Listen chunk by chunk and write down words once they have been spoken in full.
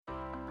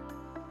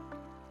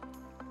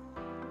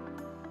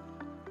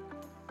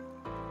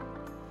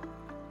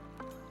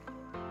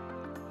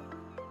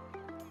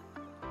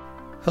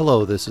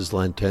Hello, this is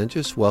Len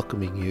Tenges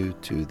welcoming you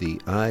to the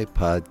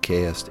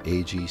iPodcast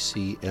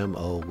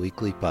AGCMO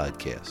Weekly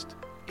Podcast.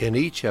 In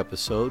each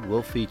episode,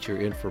 we'll feature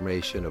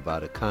information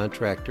about a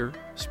contractor,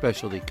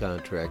 specialty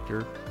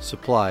contractor,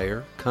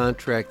 supplier,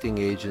 contracting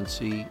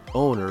agency,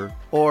 owner,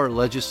 or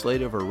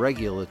legislative or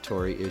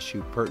regulatory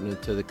issue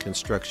pertinent to the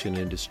construction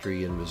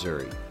industry in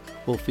Missouri.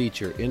 We'll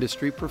feature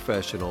industry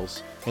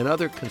professionals and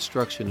other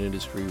construction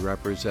industry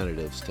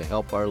representatives to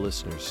help our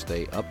listeners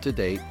stay up to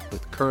date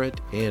with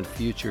current and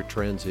future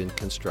trends in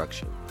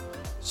construction.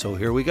 So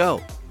here we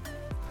go.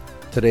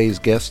 Today's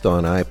guest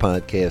on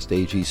iPodcast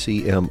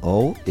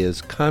AGCMO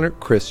is Connor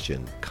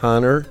Christian.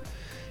 Connor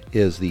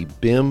is the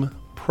BIM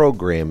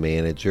Program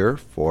Manager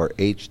for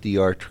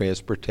HDR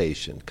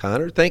Transportation.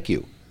 Connor, thank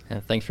you.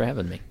 Thanks for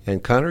having me.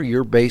 And Connor,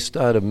 you're based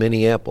out of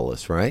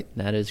Minneapolis, right?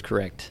 That is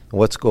correct.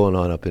 What's going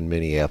on up in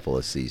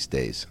Minneapolis these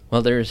days?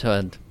 Well,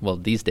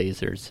 these days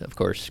there's, of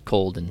course,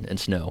 cold and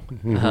snow.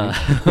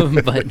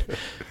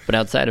 But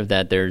outside of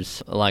that,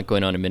 there's a lot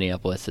going on in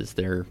Minneapolis as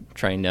they're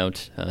trying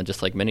out,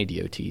 just like many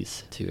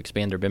DOTs, to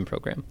expand their BIM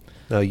program.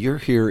 Now, you're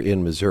here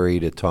in Missouri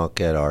to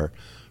talk at our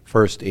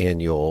first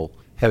annual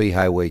Heavy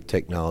Highway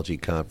Technology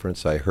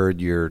Conference. I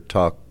heard your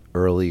talk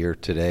earlier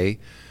today.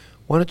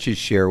 Why don't you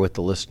share with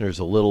the listeners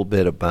a little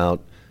bit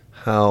about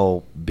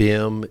how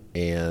BIM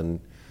and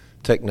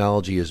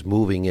technology is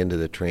moving into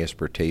the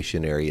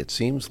transportation area? It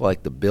seems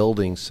like the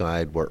building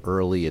side were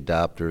early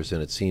adopters,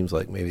 and it seems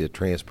like maybe the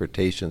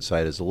transportation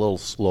side is a little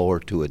slower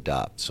to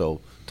adopt. So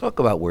talk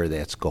about where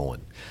that's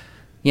going.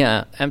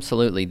 Yeah,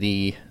 absolutely.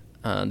 The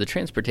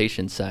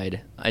transportation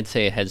side, I'd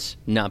say, has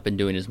not been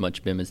doing as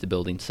much BIM as the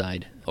building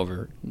side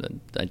over,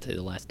 I'd say,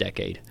 the last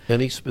decade.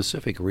 Any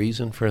specific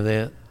reason for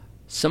that?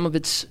 Some of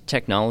it's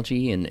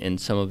technology and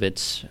some of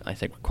it's, I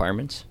think,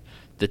 requirements.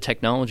 The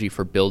technology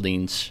for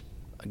buildings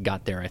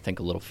got there, I think,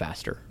 a little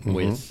faster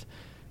with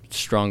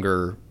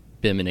stronger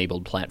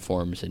BIM-enabled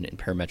platforms and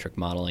parametric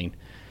modeling.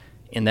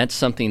 And that's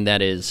something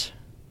that is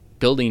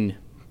building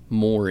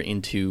more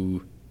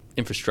into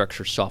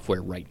infrastructure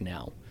software right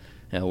now.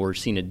 We're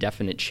seeing a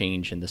definite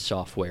change in the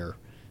software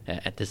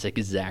at this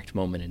exact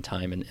moment in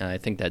time, and I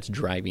think that's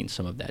driving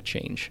some of that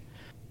change.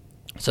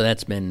 So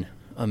that's been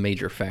a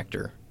major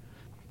factor.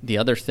 The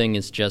other thing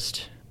is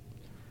just,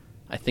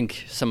 I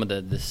think some of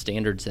the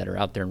standards that are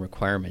out there and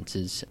requirements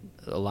is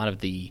a lot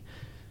of the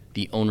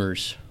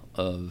owners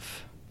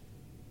of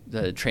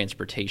the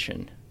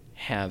transportation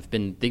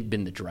they've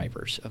been the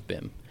drivers of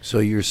BIM. So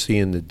you're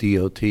seeing the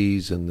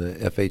DOTs and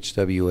the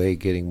FHWA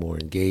getting more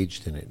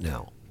engaged in it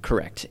now?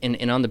 Correct.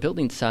 And on the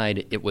building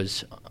side, it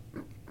was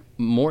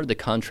more the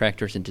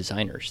contractors and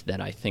designers that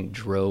I think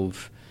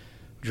drove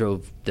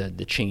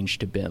the change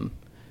to BIM.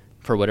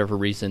 For whatever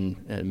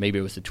reason, maybe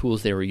it was the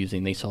tools they were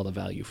using, they saw the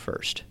value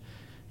first.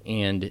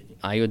 And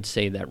I would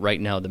say that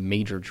right now the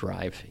major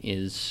drive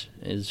is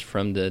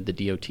from the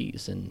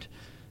DOTs, and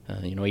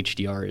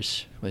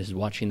HDR is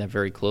watching that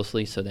very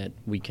closely so that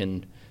we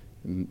can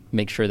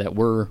make sure that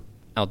we're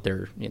out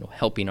there,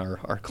 helping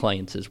our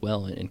clients as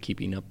well and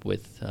keeping up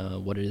with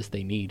what it is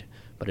they need.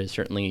 But it's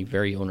certainly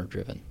very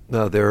owner-driven.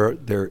 Now,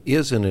 there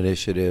is an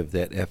initiative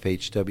that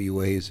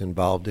FHWA is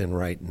involved in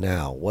right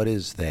now. What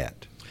is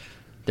that?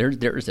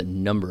 There's a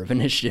number of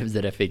initiatives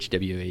that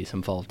FHWA is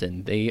involved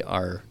in. They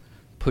are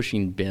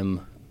pushing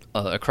BIM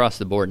across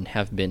the board and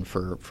have been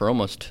for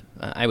almost,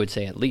 I would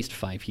say, at least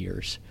 5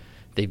 years.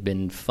 They've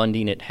been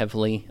funding it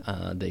heavily.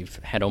 They've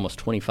had almost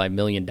 $25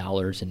 million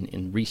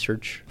in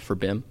research for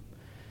BIM,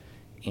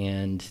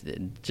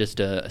 and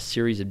just a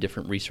series of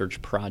different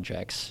research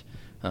projects,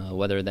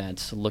 whether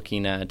that's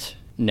looking at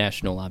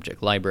national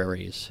object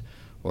libraries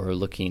or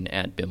looking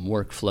at BIM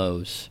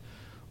workflows,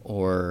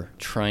 or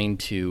trying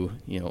to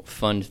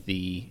fund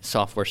the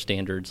software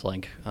standards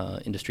like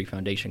Industry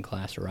Foundation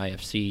Class or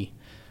IFC.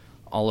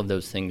 All of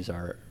those things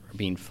are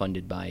being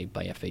funded by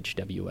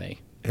FHWA.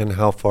 And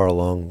how far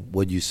along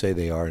would you say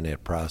they are in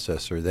that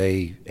process? Are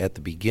they at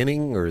the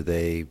beginning? Are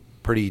they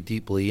pretty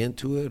deeply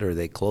into it? Are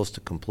they close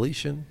to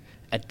completion?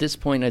 At this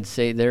point, I'd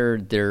say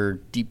they're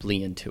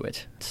deeply into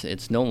it.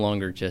 It's no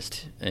longer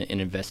just an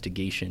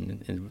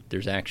investigation.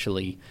 There's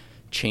actually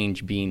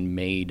change being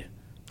made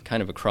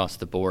kind of across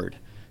the board.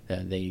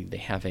 They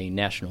have a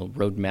national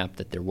roadmap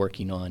that they're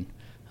working on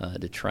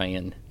to try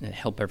and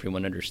help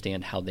everyone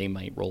understand how they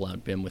might roll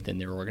out BIM within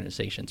their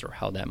organizations or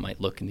how that might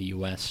look in the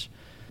U.S.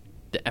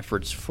 The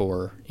efforts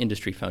for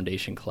Industry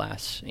Foundation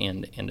Class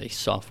and a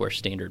software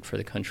standard for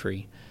the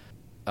country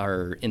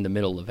are in the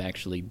middle of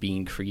actually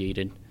being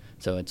created.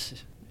 So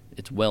it's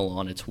well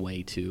on its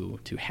way to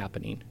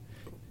happening.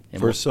 And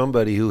for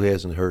somebody who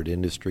hasn't heard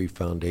Industry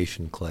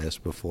Foundation Class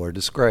before,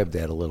 describe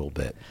that a little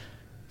bit.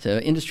 So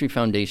Industry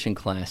Foundation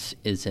Class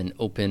is an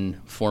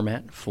open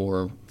format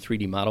for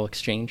 3D model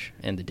exchange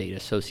and the data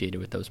associated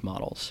with those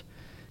models.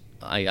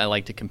 I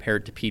like to compare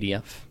it to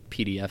PDF.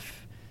 PDF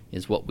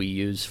is what we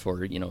use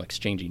for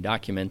exchanging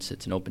documents.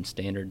 It's an open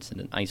standard. It's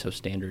an ISO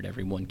standard.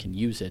 Everyone can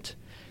use it.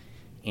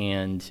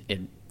 And it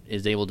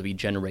is able to be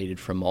generated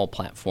from all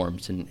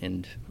platforms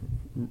and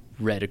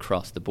read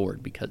across the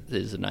board because it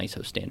is an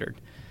ISO standard.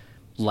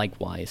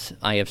 Likewise,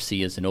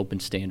 IFC is an open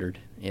standard.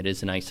 It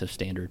is an ISO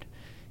standard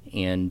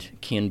and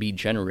can be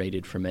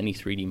generated from any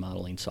 3D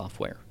modeling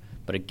software.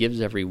 But it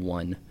gives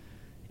everyone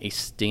a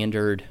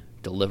standard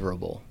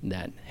deliverable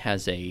that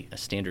has a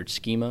standard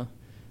schema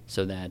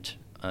so that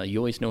you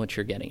always know what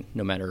you're getting,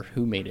 no matter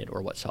who made it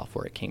or what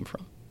software it came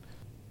from.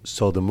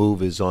 So the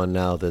move is on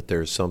now that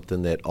there's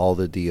something that all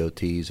the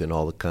DOTs and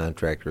all the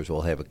contractors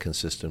will have a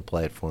consistent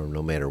platform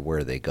no matter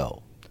where they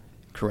go.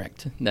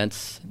 Correct.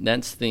 That's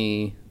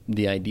the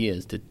idea,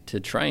 is to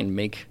try and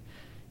make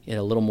it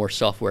a little more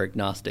software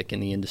agnostic in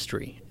the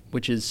industry,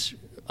 which is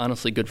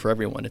honestly good for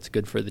everyone. It's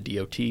good for the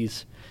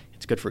DOTs,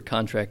 it's good for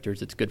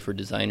contractors, it's good for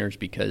designers,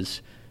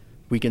 because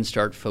we can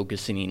start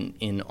focusing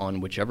in on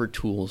whichever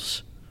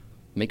tools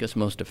make us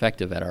most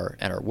effective at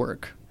our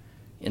work,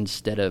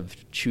 instead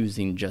of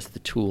choosing just the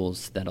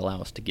tools that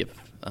allow us to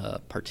give a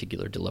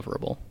particular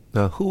deliverable.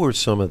 Now, who are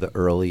some of the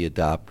early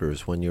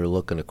adopters when you're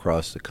looking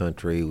across the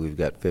country? We've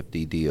got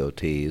 50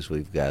 DOTs,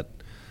 we've got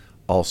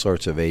all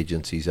sorts of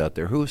agencies out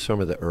there. Who are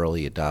some of the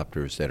early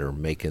adopters that are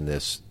making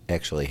this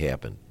actually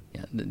happen?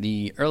 Yeah,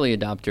 the early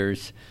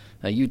adopters,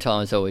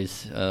 Utah is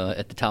always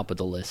at the top of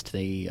the list.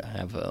 They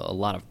have a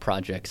lot of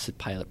projects,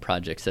 pilot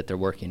projects that they're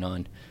working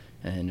on,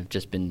 and have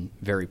just been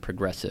very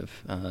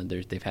progressive.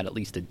 They've had at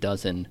least a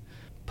dozen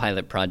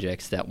pilot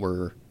projects that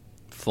were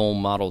full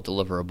model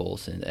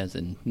deliverables, as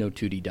in no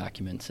 2D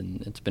documents,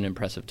 and it's been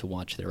impressive to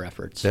watch their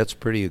efforts. That's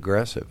pretty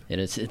aggressive. It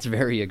is. It's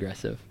very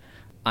aggressive.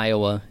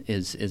 Iowa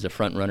is a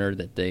front runner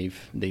that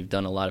they've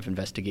done a lot of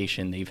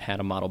investigation. They've had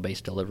a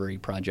model-based delivery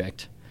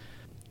project.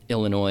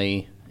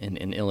 Illinois and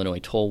Illinois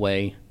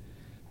Tollway,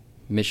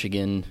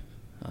 Michigan,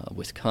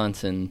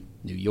 Wisconsin,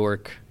 New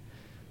York.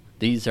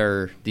 These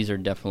are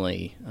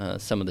definitely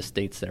some of the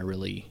states that are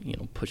really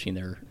pushing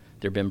their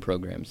BIM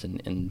programs,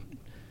 and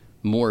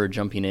more are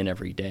jumping in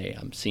every day.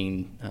 I'm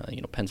seeing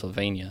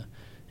Pennsylvania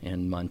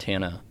and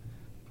Montana.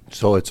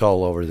 So it's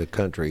all over the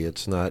country.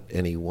 It's not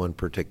any one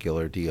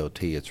particular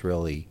DOT. It's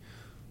really,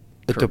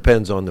 it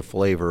depends on the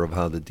flavor of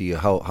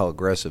how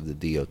aggressive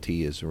the DOT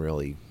is in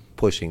really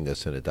pushing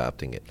this and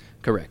adopting it.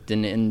 Correct.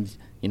 And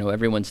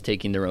everyone's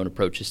taking their own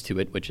approaches to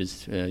it, which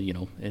is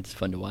it's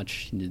fun to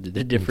watch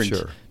the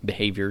different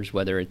behaviors,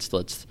 whether it's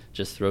let's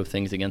just throw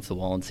things against the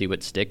wall and see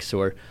what sticks,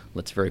 or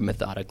let's very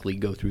methodically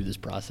go through this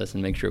process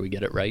and make sure we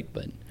get it right.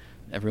 But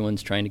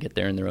everyone's trying to get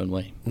there in their own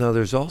way. Now,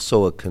 there's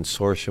also a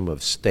consortium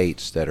of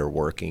states that are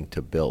working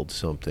to build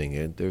something,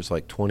 and there's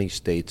like 20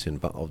 states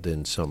involved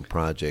in some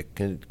project.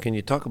 Can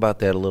you talk about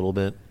that a little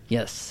bit?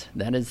 Yes,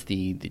 that is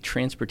the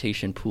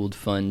Transportation Pooled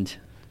Fund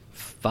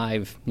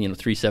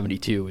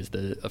 372 is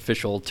the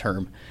official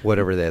term.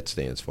 Whatever that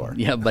stands for.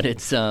 Yeah, but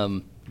it's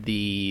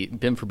the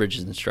BIM for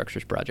Bridges and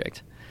Structures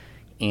project.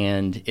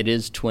 And it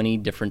is 20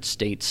 different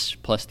states,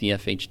 plus the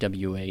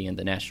FHWA and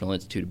the National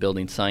Institute of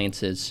Building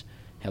Sciences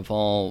have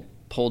all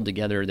pulled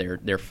together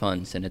their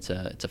funds, and it's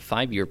a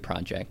 5-year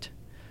project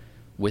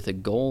with a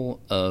goal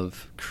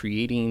of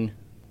creating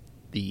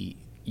the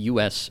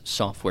U.S.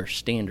 software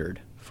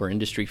standard for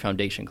industry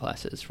foundation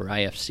classes, for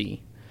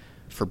IFC,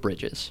 for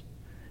bridges.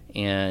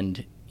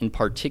 And in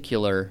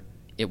particular,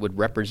 it would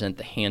represent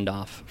the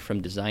handoff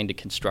from design to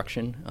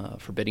construction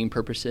for bidding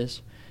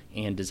purposes,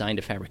 and design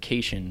to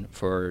fabrication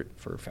for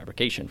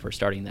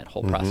starting that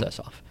whole process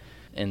off.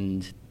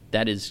 And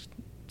that is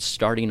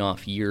starting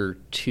off year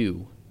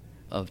 2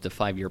 of the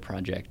 5-year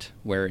project,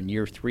 where in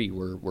year 3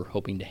 we're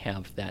hoping to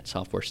have that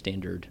software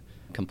standard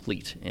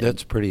complete. And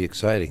that's pretty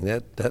exciting.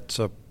 That's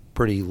a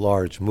pretty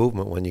large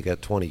movement when you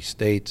got 20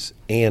 states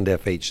and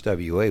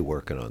FHWA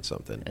working on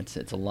something.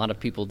 It's a lot of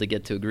people to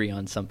get to agree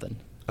on something.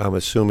 I'm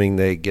assuming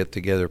they get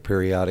together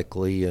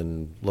periodically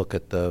and look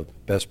at the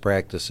best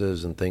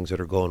practices and things that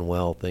are going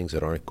well, things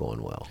that aren't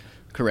going well.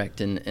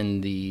 Correct.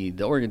 And the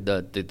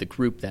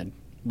group that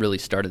really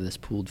started this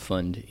pooled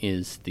fund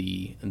is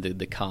the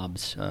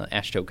COBS,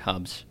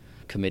 AASHTO-COBS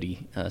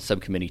committee,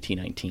 subcommittee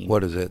T19.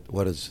 What is it?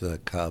 What is the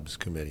COBS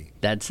committee?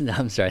 That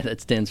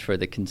stands for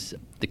the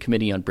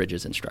Committee on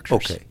Bridges and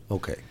Structures.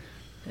 Okay.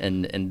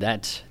 And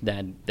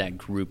that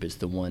group is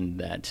the one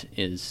that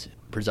is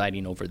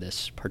presiding over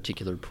this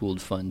particular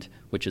pooled fund,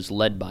 which is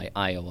led by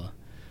Iowa,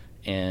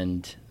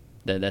 and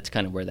that's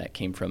kind of where that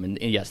came from.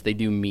 And yes, they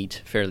do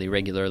meet fairly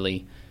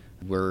regularly.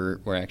 We're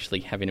actually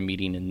having a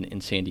meeting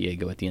in San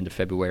Diego at the end of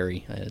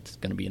February. It's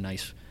going to be a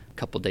nice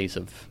couple days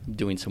of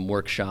doing some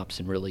workshops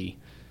and really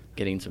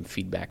getting some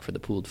feedback for the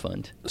pooled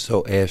fund.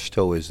 So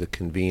AASHTO is the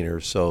convener,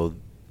 so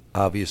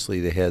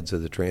obviously the heads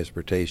of the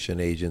transportation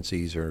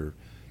agencies are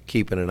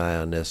keeping an eye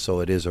on this, so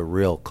it is a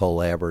real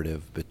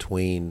collaborative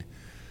between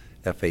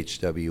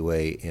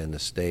FHWA and the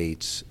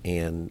states,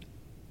 and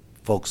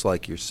folks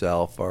like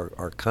yourself.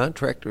 Are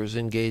contractors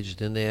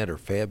engaged in that, or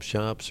fab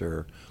shops,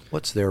 or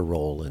what's their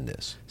role in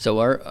this?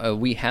 So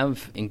we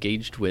have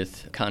engaged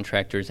with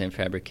contractors and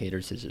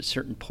fabricators. There's a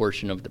certain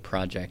portion of the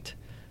project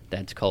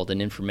that's called an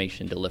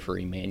information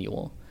delivery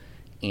manual,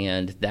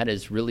 and that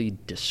is really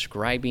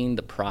describing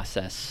the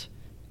process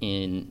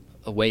in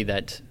a way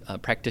that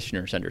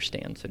practitioners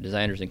understand. So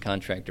designers and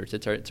contractors,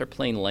 it's our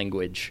plain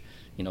language.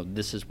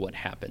 This is what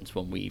happens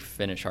when we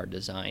finish our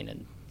design,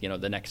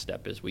 and the next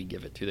step is we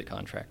give it to the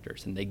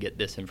contractors, and they get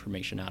this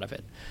information out of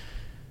it.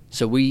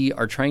 So we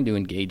are trying to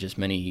engage as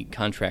many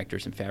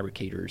contractors and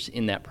fabricators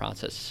in that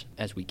process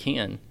as we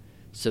can,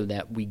 so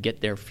that we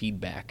get their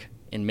feedback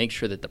and make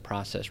sure that the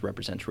process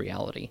represents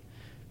reality.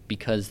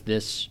 Because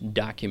this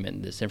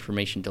document, this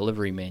information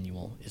delivery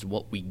manual, is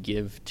what we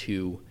give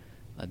to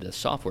the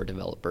software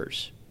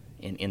developers,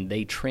 and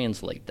they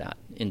translate that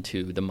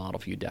into the model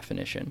view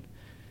definition.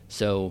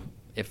 So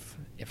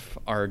if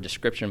our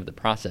description of the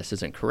process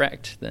isn't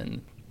correct,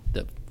 then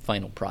the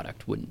final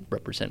product wouldn't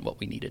represent what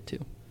we need it to.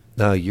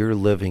 Now, you're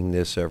living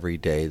this every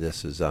day.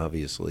 This is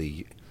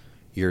obviously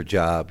your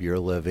job. You're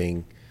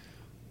living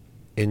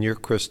in your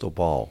crystal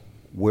ball.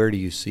 Where do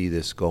you see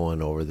this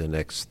going over the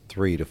next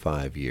 3 to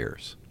 5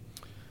 years?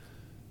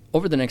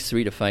 Over the next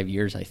 3 to 5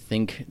 years, I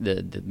think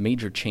the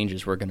major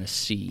changes we're going to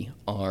see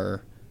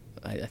are,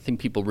 I think,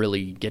 people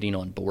really getting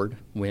on board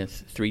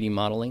with 3D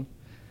modeling.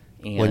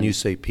 And when you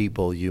say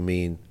people, you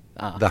mean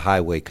the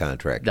highway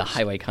contractors? The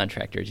highway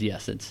contractors,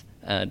 yes. It's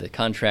the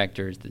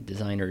contractors, the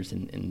designers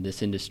in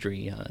this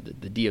industry,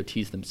 the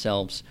DOTs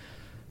themselves.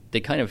 They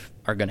kind of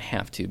are going to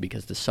have to,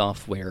 because the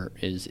software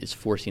is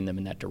forcing them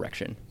in that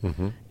direction.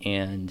 Mm-hmm.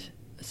 And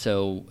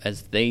so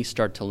as they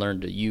start to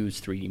learn to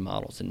use 3D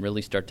models and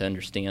really start to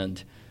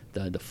understand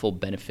the full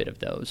benefit of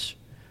those,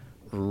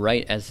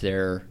 right as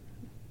they're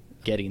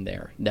getting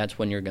there, that's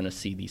when you're going to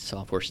see these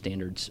software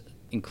standards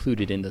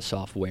included in the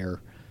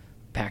software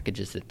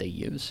packages that they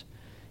use.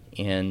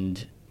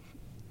 And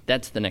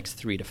that's the next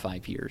 3 to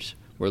 5 years.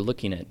 We're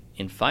looking at,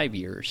 in 5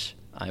 years,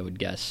 I would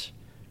guess,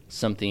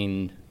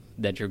 something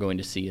that you're going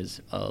to see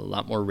is a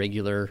lot more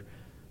regular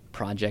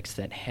projects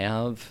that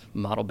have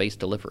model-based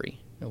delivery,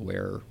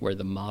 where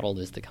the model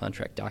is the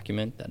contract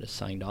document that is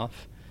signed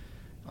off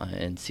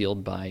and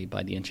sealed by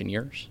the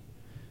engineers,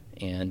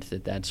 and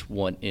that's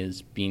what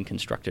is being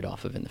constructed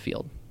off of in the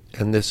field.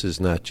 And this is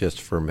not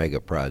just for mega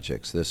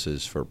projects. This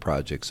is for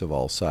projects of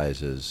all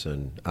sizes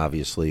and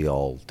obviously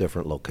all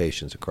different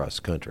locations across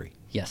the country.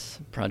 Yes,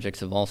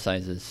 projects of all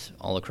sizes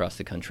all across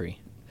the country.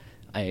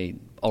 I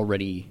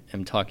already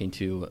am talking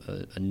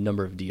to a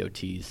number of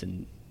DOTs,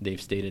 and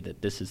they've stated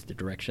that this is the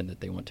direction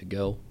that they want to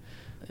go.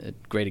 A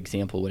great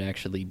example would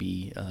actually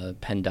be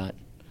PennDOT,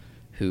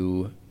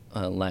 who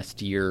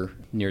last year,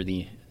 near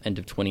the end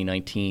of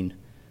 2019,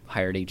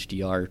 hired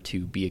HDR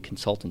to be a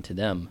consultant to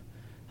them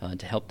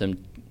to help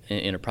them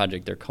in a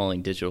project they're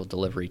calling Digital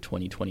Delivery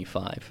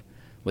 2025,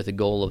 with a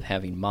goal of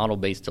having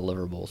model-based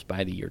deliverables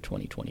by the year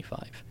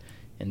 2025.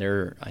 And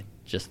they're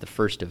just the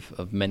first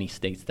of many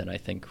states that I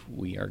think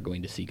we are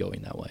going to see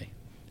going that way.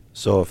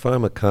 So if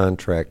I'm a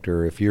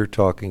contractor, if you're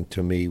talking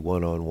to me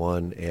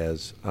one-on-one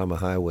as I'm a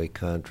highway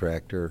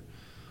contractor,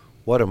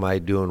 what am I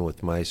doing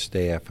with my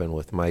staff and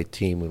with my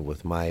team and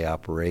with my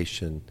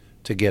operation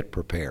to get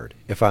prepared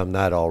if I'm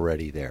not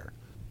already there?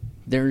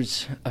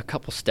 There's a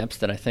couple steps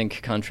that I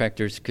think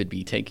contractors could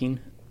be taking.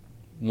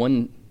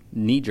 One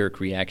knee-jerk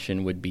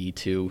reaction would be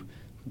to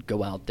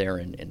go out there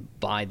and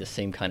buy the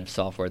same kind of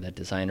software that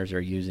designers are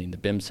using, the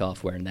BIM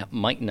software, and that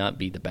might not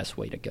be the best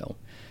way to go,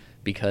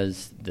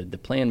 because the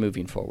plan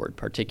moving forward,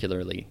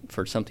 particularly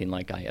for something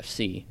like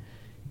IFC,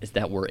 is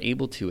that we're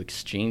able to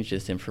exchange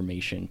this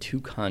information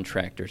to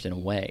contractors in a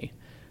way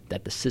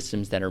that the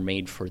systems that are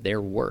made for their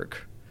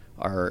work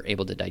are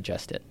able to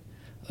digest it.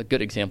 A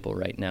good example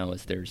right now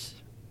is there's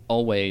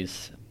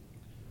always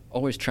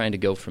trying to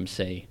go from,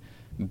 say,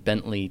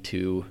 Bentley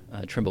to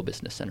Trimble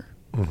Business Center.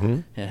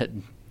 Mm-hmm.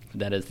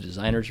 That is, the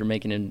designers are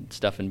making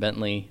stuff in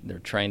Bentley.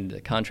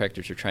 The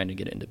contractors are trying to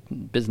get into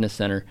Business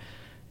Center,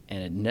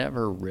 and it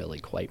never really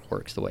quite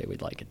works the way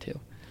we'd like it to.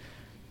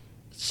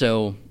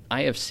 So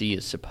IFC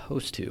is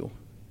supposed to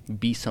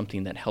be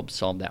something that helps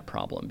solve that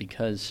problem,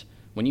 because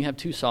when you have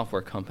two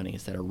software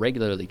companies that are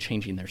regularly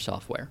changing their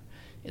software,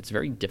 it's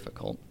very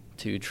difficult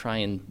to try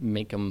and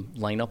make them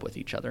line up with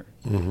each other.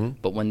 Mm-hmm.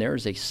 But when there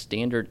is a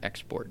standard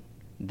export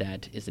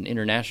that is an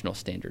international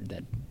standard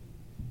that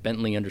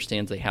Bentley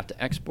understands they have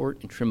to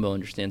export and Trimble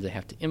understands they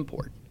have to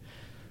import,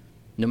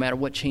 no matter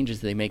what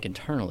changes they make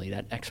internally,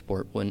 that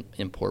export and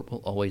import will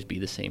always be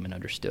the same and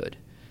understood.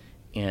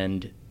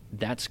 And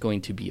that's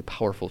going to be a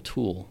powerful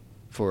tool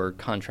for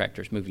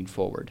contractors moving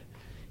forward.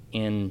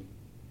 And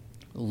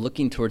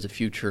looking towards a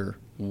future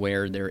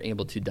where they're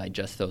able to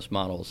digest those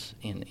models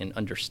and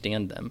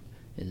understand them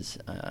is,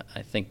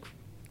 I think,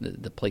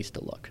 the place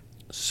to look.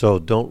 So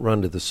don't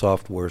run to the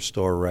software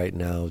store right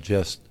now.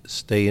 Just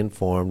stay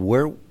informed.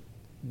 Where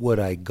would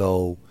I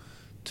go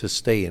to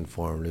stay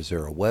informed? Is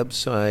there a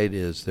website?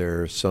 Is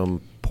there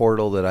some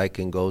portal that I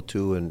can go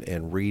to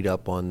and read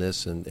up on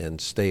this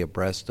and stay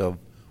abreast of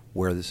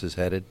where this is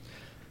headed?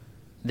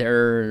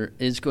 There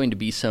is going to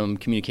be some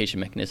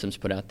communication mechanisms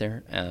put out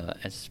there.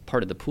 As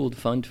part of the pooled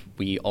fund,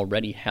 we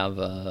already have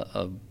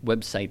a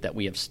website that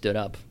we have stood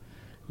up,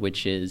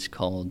 which is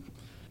called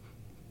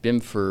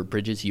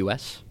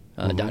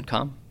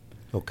BIMforbridgesus.com.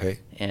 Okay.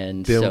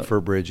 And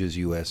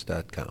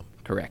BIMforbridgesus.com.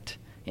 Correct.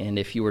 And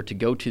if you were to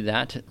go to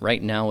that,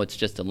 right now it's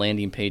just a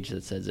landing page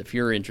that says, if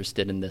you're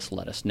interested in this,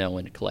 let us know,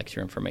 and it collects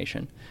your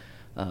information.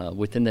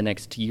 Within the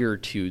next year or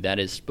two, that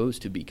is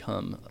supposed to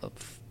become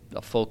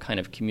a full kind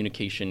of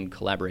communication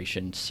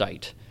collaboration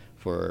site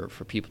for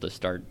people to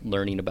start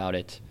learning about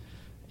it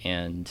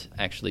and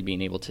actually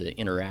being able to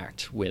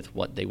interact with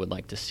what they would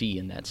like to see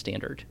in that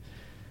standard.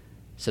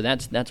 So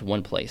that's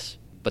one place.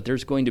 But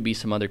there's going to be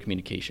some other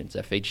communications.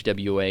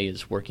 FHWA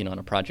is working on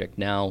a project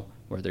now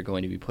where they're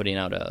going to be putting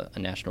out a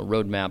national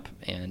roadmap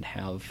and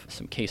have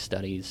some case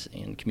studies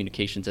and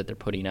communications that they're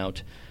putting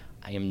out.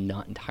 I am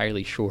not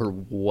entirely sure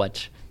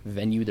what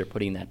venue they're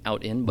putting that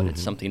out in, but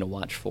it's something to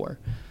watch for.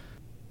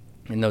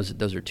 And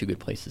those are two good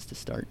places to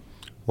start.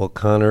 Well,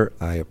 Connor,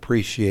 I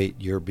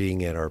appreciate your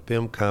being at our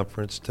BIM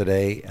conference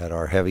today, at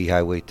our Heavy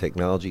Highway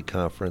Technology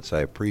Conference. I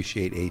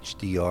appreciate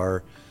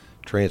HDR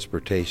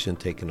Transportation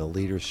taking a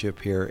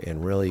leadership here,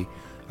 and really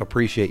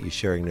appreciate you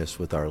sharing this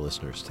with our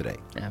listeners today.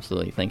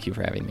 Absolutely. Thank you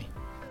for having me.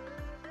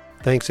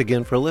 Thanks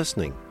again for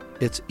listening.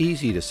 It's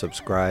easy to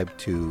subscribe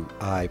to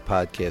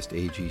iPodcast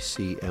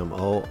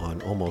AGCMO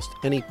on almost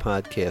any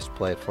podcast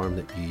platform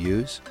that you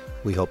use.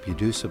 We hope you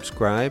do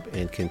subscribe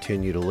and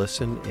continue to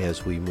listen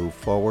as we move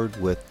forward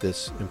with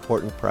this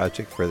important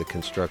project for the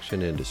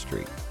construction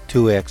industry.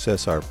 To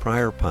access our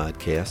prior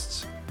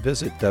podcasts,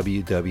 visit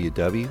www.agcmo.org,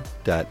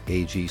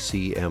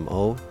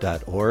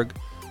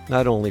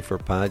 not only for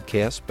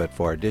podcasts, but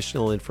for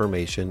additional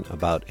information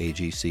about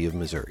AGC of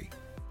Missouri.